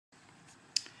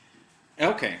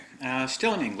Okay,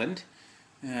 still in England,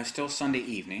 still Sunday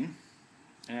evening.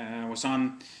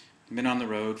 Been on the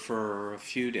road for a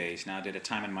few days now. Did a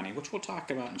time and money, which we'll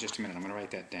talk about in just a minute. I'm going to write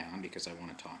that down because I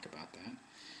want to talk about that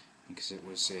because it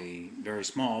was a very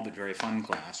small but very fun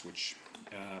class, which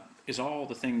is all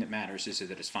the thing that matters is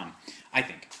that it's fun, I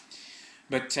think.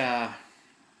 But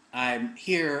I'm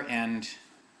here and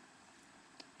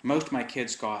most of my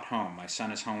kids got home. My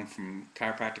son is home from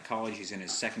chiropractic college. He's in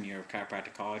his second year of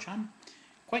chiropractic college. I'm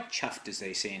quite chuffed, as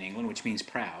they say in England, which means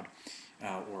proud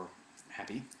or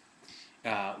happy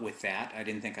with that. I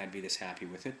didn't think I'd be this happy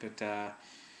with it, but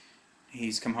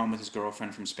he's come home with his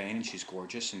girlfriend from Spain, and she's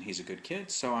gorgeous, and he's a good kid,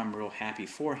 so I'm real happy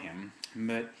for him.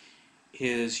 But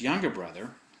his younger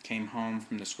brother came home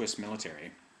from the Swiss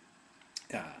military,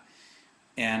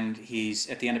 and he's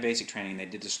at the end of basic training. They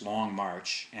did this long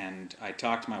march, and I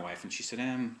talked to my wife, and she said,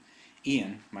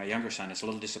 Ian, my younger son, is a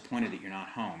little disappointed that you're not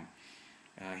home.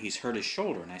 He's hurt his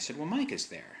shoulder. And I said, well, Mike is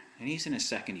there, and he's in his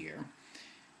second year.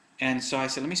 And so I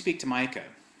said, let me speak to Micah.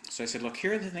 So I said, look,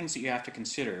 here are the things that you have to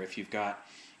consider if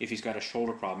he's got a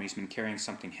shoulder problem. He's been carrying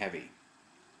something heavy.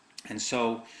 And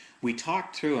so we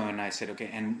talked through, and I said, okay,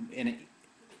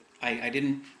 I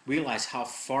didn't realize how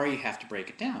far you have to break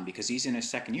it down because he's in his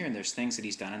second year, and there's things that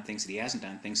he's done and things that he hasn't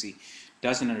done, things he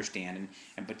doesn't understand,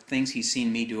 but things he's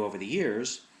seen me do over the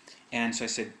years. And so I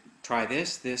said, try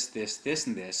this, this, this, this,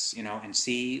 and this, and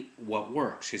see what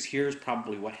works, because here's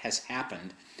probably what has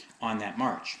happened on that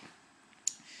march.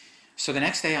 So the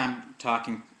next day I'm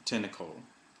talking to Nicole,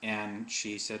 and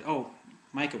she said, oh,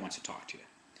 Micah wants to talk to you.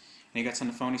 And he got on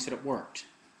the phone, he said it worked.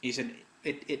 He said,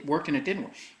 it worked and it didn't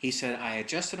work. He said, I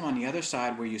adjusted him on the other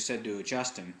side where you said to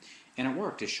adjust him, and it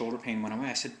worked. His shoulder pain went away.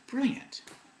 I said, brilliant.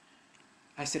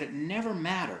 I said, it never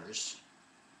matters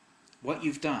what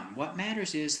you've done. What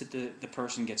matters is that the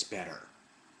person gets better.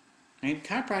 I mean,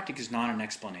 chiropractic is not an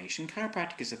explanation.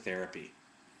 Chiropractic is a therapy.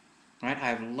 Right?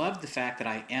 I've loved the fact that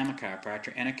I am a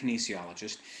chiropractor and a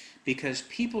kinesiologist because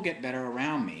people get better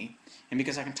around me, and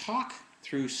because I can talk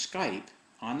through Skype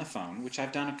on the phone, which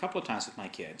I've done a couple of times with my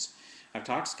kids. I've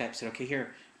talked to Skype, said, okay,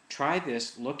 here, try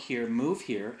this, look here, move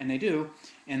here, and they do,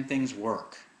 and things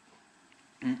work.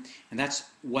 And that's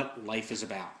what life is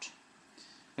about.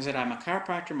 I said, I'm a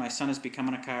chiropractor, my son is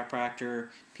becoming a chiropractor,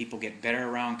 people get better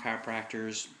around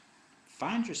chiropractors.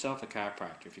 Find yourself a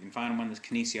chiropractor. If you can find one that's a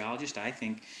kinesiologist, I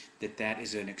think that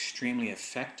is an extremely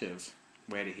effective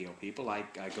way to heal people. I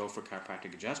go for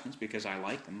chiropractic adjustments because I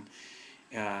like them.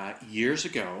 Years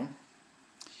ago,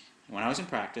 when I was in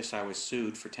practice, I was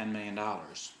sued for $10 million.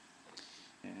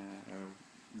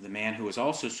 The man who was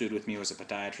also sued with me was a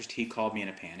podiatrist. He called me in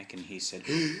a panic, and he said,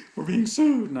 we're being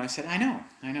sued. And I said, I know.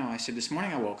 I said, this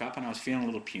morning I woke up, and I was feeling a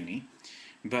little puny,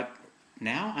 but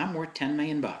now I'm worth $10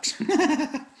 million.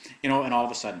 And all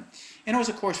of a sudden. And it was,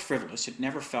 of course, frivolous. It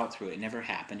never fell through. It never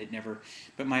happened.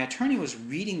 But my attorney was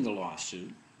reading the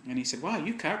lawsuit, and he said, wow,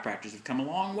 you chiropractors have come a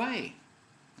long way.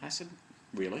 I said,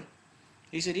 really?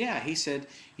 He said, yeah. He said,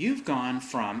 you've gone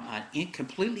from a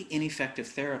completely ineffective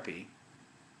therapy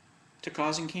to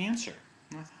causing cancer.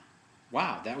 And I thought,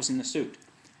 wow, that was in the suit.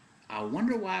 I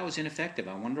wonder why I was ineffective.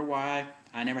 I wonder why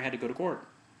I never had to go to court.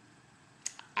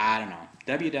 I don't know.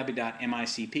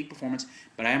 www.mic peak performance,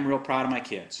 but I am real proud of my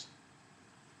kids.